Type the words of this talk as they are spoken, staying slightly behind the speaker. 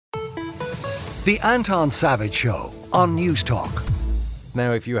The Anton Savage Show on News Talk.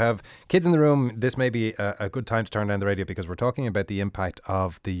 Now, if you have kids in the room, this may be a good time to turn down the radio, because we're talking about the impact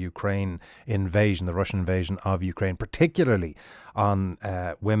of the Ukraine invasion, the Russian invasion of Ukraine, particularly on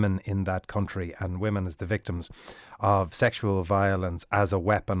women in that country, and women as the victims of sexual violence as a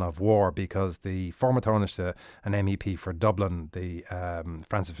weapon of war. Because the former Taoiseach, an MEP for Dublin, the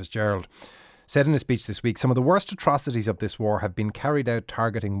Francis Fitzgerald, said in a speech this week, some of the worst atrocities of this war have been carried out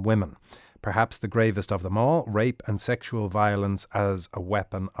targeting women. Perhaps the gravest of them all, rape and sexual violence as a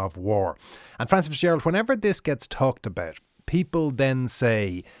weapon of war. And Francis Fitzgerald, whenever this gets talked about, people then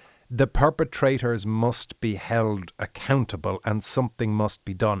say the perpetrators must be held accountable and something must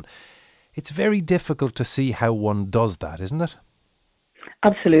be done. It's very difficult to see how one does that, isn't it?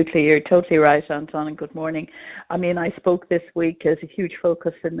 Absolutely, you're totally right, Anton, and good morning. I mean, I spoke this week as a huge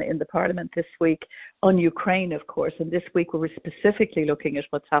focus in the Parliament this week on Ukraine, of course, and this week we were specifically looking at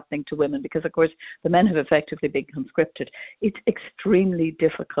what's happening to women because, of course, the men have effectively been conscripted. It's extremely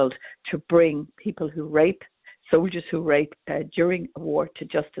difficult to bring people who rape, soldiers who rape during a war to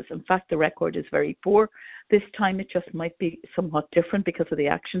justice. In fact, the record is very poor. This time it just might be somewhat different because of the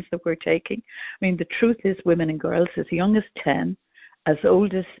actions that we're taking. I mean, the truth is women and girls as young as 10, as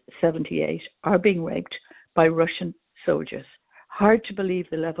old as 78, are being raped by Russian soldiers. Hard to believe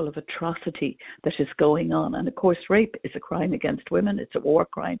the level of atrocity that is going on. And of course, rape is a crime against women. It's a war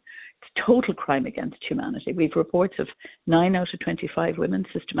crime. It's a total crime against humanity. We've reports of 9 out of 25 women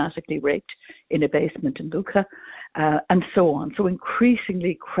systematically raped in a basement in Bucha, and so on. So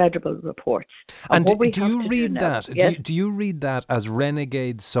increasingly credible reports. And do you read that? Yes. Do you read that as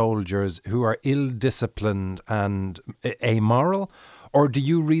renegade soldiers who are ill-disciplined and amoral? Or do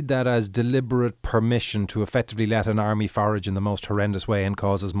you read that as deliberate permission to effectively let an army forage in the most horrendous way and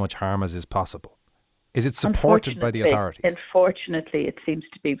cause as much harm as is possible? Is it supported by the authorities? Unfortunately, it seems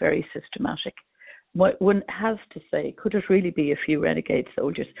to be very systematic. One has to say, could it really be a few renegade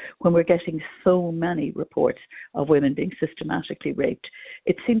soldiers when we're getting so many reports of women being systematically raped?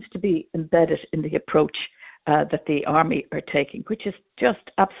 It seems to be embedded in the approach that the army are taking, which is just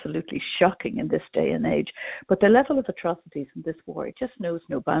absolutely shocking in this day and age. But the level of atrocities in this war, it just knows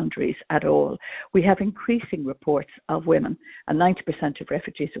no boundaries at all. We have increasing reports of women, and 90% of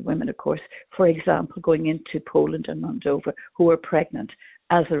refugees are women, of course, for example, going into Poland and Moldova who are pregnant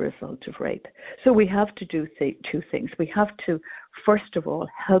as a result of rape. So we have to do two things. We have to, first of all,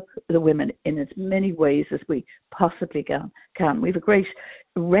 help the women in as many ways as we possibly can. We have a great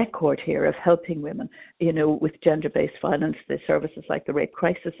record here of helping women, with gender-based violence, the services like the rape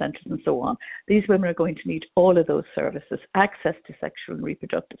crisis centres and so on. These women are going to need all of those services, access to sexual and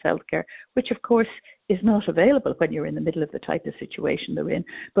reproductive health care, which of course is not available when you're in the middle of the type of situation they're in.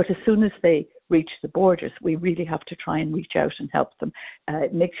 But as soon as they reach the borders, we really have to try and reach out and help them,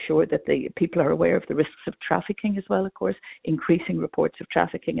 make sure that the people are aware of the risks of trafficking as well, of course, increasing reports of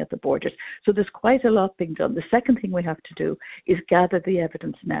trafficking at the borders. So there's quite a lot being done. The second thing we have to do is gather the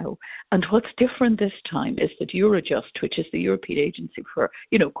evidence now. And what's different this time is that Eurojust, which is the European agency for,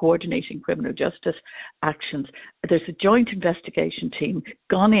 coordinating criminal justice actions, there's a joint investigation team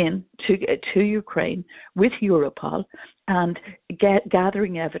gone in to Ukraine with Europol and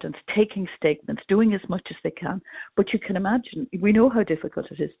gathering evidence, taking statements, doing as much as they can. But you can imagine, we know how difficult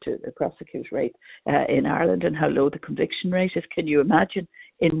it is to prosecute rape in Ireland and how low the conviction rate is. Can you imagine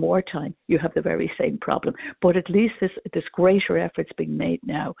in wartime you have the very same problem? But at least there's greater efforts being made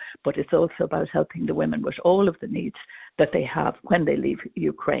now, but it's also about helping the women with all of the needs that they have when they leave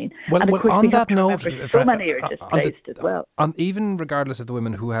Ukraine. Well, and of course, on that note, so many are displaced as well. Even regardless of the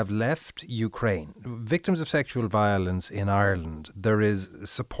women who have left Ukraine, victims of sexual violence in Ireland, there is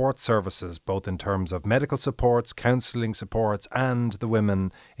support services, both in terms of medical supports, counselling supports, and the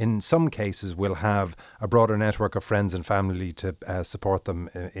women, in some cases, will have a broader network of friends and family to support them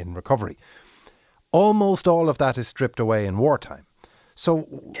in recovery. Almost all of that is stripped away in wartime.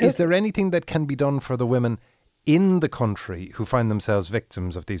 So is there anything that can be done for the women in the country who find themselves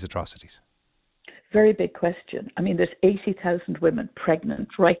victims of these atrocities? Very big question. I mean, there's 80,000 women pregnant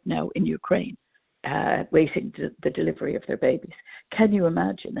right now in Ukraine, waiting the delivery of their babies. Can you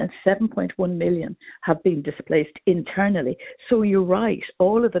imagine? And 7.1 million have been displaced internally. So you're right,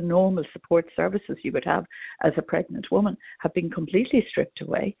 all of the normal support services you would have as a pregnant woman have been completely stripped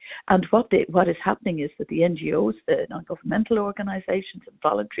away. And what is happening is that the NGOs, the non-governmental organisations and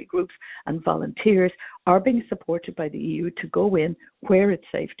voluntary groups and volunteers are being supported by the EU to go in where it's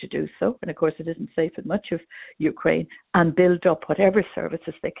safe to do so. And of course it isn't safe in much of Ukraine, and build up whatever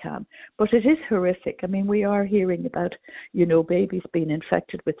services they can. But it is horrific. I mean, we are hearing about, babies being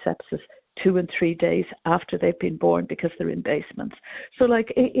infected with sepsis 2 and 3 days after they've been born because they're in basements. So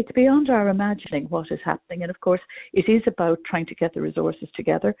it's beyond our imagining what is happening. And of course, it is about trying to get the resources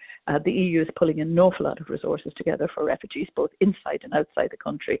together. The EU is pulling an awful lot of resources together for refugees, both inside and outside the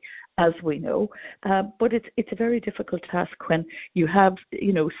country, as we know. But it's a very difficult task when you have,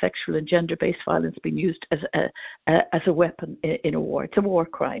 sexual and gender-based violence being used as a weapon in a war. It's a war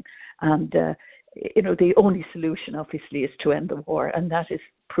crime. And, the only solution, obviously, is to end the war. And that is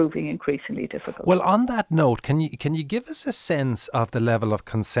proving increasingly difficult. Well, on that note, can you give us a sense of the level of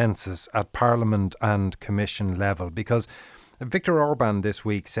consensus at Parliament and Commission level? Because Viktor Orban this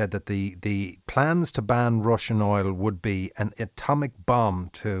week said that the plans to ban Russian oil would be an atomic bomb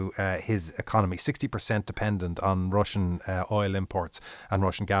to his economy, 60% dependent on Russian oil imports and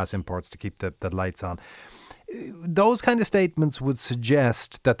Russian gas imports to keep the lights on. Those kind of statements would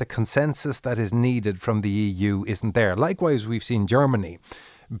suggest that the consensus that is needed from the EU isn't there. Likewise, we've seen Germany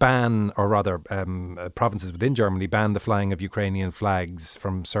ban, or rather provinces within Germany ban the flying of Ukrainian flags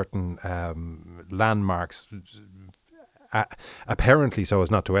from certain landmarks, apparently so as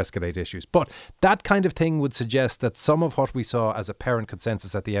not to escalate issues. But that kind of thing would suggest that some of what we saw as apparent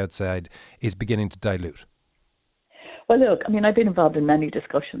consensus at the outside is beginning to dilute. Well, look, I've been involved in many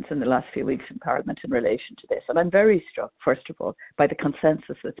discussions in the last few weeks in Parliament in relation to this, and I'm very struck, first of all, by the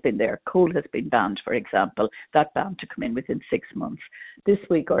consensus that's been there. Coal has been banned, for example, that ban to come in within 6 months. This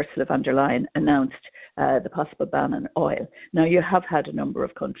week, Ursula von der Leyen announced the possible ban on oil. Now, you have had a number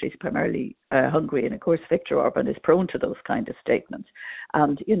of countries, primarily Hungary, and of course, Viktor Orban is prone to those kind of statements.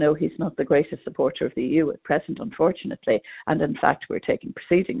 And, he's not the greatest supporter of the EU at present, unfortunately. And in fact, we're taking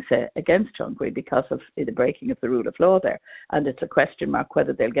proceedings against Hungary because of the breaking of the rule of law there. And it's a question mark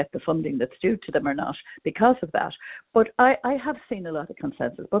whether they'll get the funding that's due to them or not because of that. But I have seen a lot of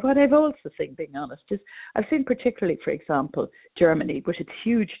consensus. But what I've also seen, being honest, is I've seen particularly, for example, Germany, with its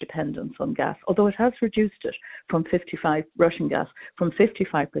huge dependence on gas, although it has reduced it from Russian gas from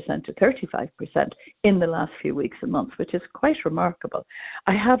 55% to 35% in the last few weeks and months, which is quite remarkable.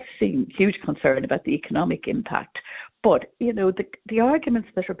 I have seen huge concern about the economic impact. But, the arguments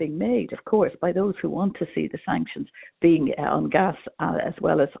that are being made, of course, by those who want to see the sanctions being on gas as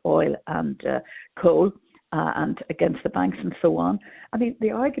well as oil and coal and against the banks and so on.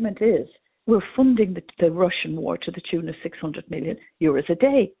 The argument is we're funding the Russian war to the tune of 600 million euros a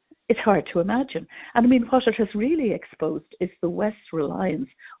day. It's hard to imagine. And what it has really exposed is the West's reliance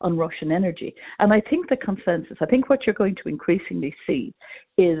on Russian energy. And I think the consensus, what you're going to increasingly see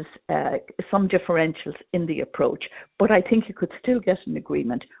is some differentials in the approach. But I think you could still get an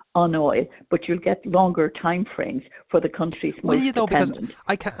agreement on oil, but you'll get longer time frames for the countries most dependent.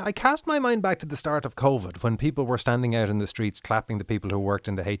 Because I cast my mind back to the start of COVID when people were standing out in the streets clapping the people who worked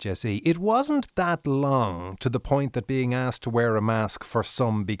in the HSE. It wasn't that long to the point that being asked to wear a mask for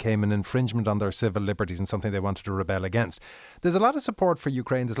some became an infringement on their civil liberties and something they wanted to rebel against. There's a lot of support for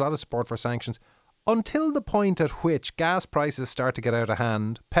Ukraine. There's a lot of support for sanctions. Until the point at which gas prices start to get out of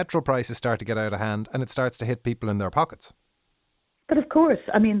hand, petrol prices start to get out of hand, and it starts to hit people in their pockets. But of course,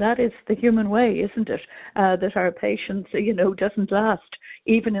 that is the human way, isn't it? That our patience, doesn't last,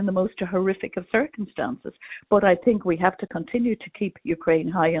 even in the most horrific of circumstances. But I think we have to continue to keep Ukraine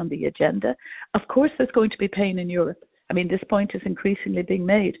high on the agenda. Of course, there's going to be pain in Europe. This point is increasingly being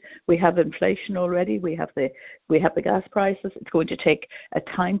made. We have inflation already. We have the gas prices. It's going to take a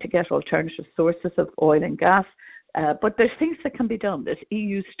time to get alternative sources of oil and gas. But there's things that can be done. There's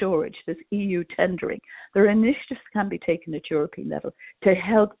EU storage, there's EU tendering. There are initiatives that can be taken at European level to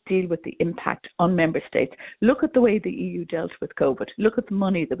help deal with the impact on member states. Look at the way the EU dealt with COVID. Look at the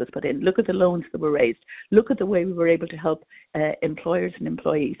money that was put in. Look at the loans that were raised. Look at the way we were able to help employers and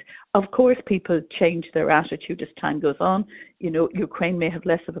employees. Of course, people change their attitude as time goes on. Ukraine may have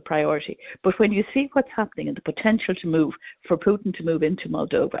less of a priority. But when you see what's happening and the potential for Putin to move into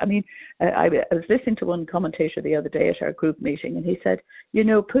Moldova, I was listening to one commentator the other day at our group meeting, and he said,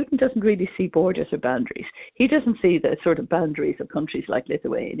 Putin doesn't really see borders or boundaries. He doesn't see the sort of boundaries of countries like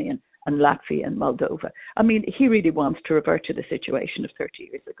Lithuania and Latvia and Moldova. He really wants to revert to the situation of 30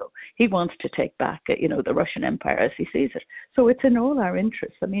 years ago. He wants to take back, the Russian Empire as he sees it. So it's in all our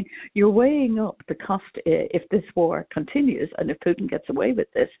interests. You're weighing up the cost if this war continues and if Putin gets away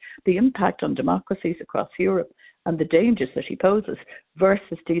with this, the impact on democracies across Europe and the dangers that he poses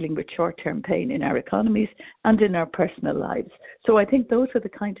versus dealing with short-term pain in our economies and in our personal lives. So I think those are the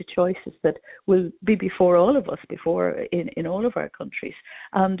kind of choices that will be before all of us, in all of our countries.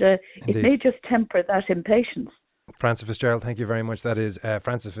 And it may just temper that impatience. Frances Fitzgerald, thank you very much. That is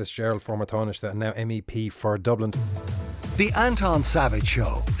Frances Fitzgerald, former Taoiseach and now MEP for Dublin. The Anton Savage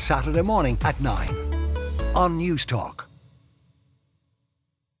Show, Saturday morning at 9 on News Talk.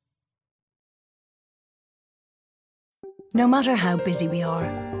 No matter how busy we are,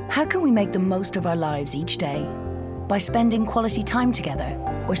 how can we make the most of our lives each day? By spending quality time together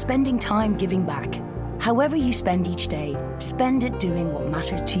or spending time giving back. However you spend each day, spend it doing what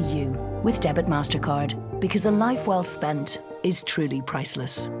matters to you with Debit MasterCard, because a life well spent is truly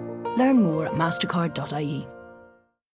priceless. Learn more at mastercard.ie.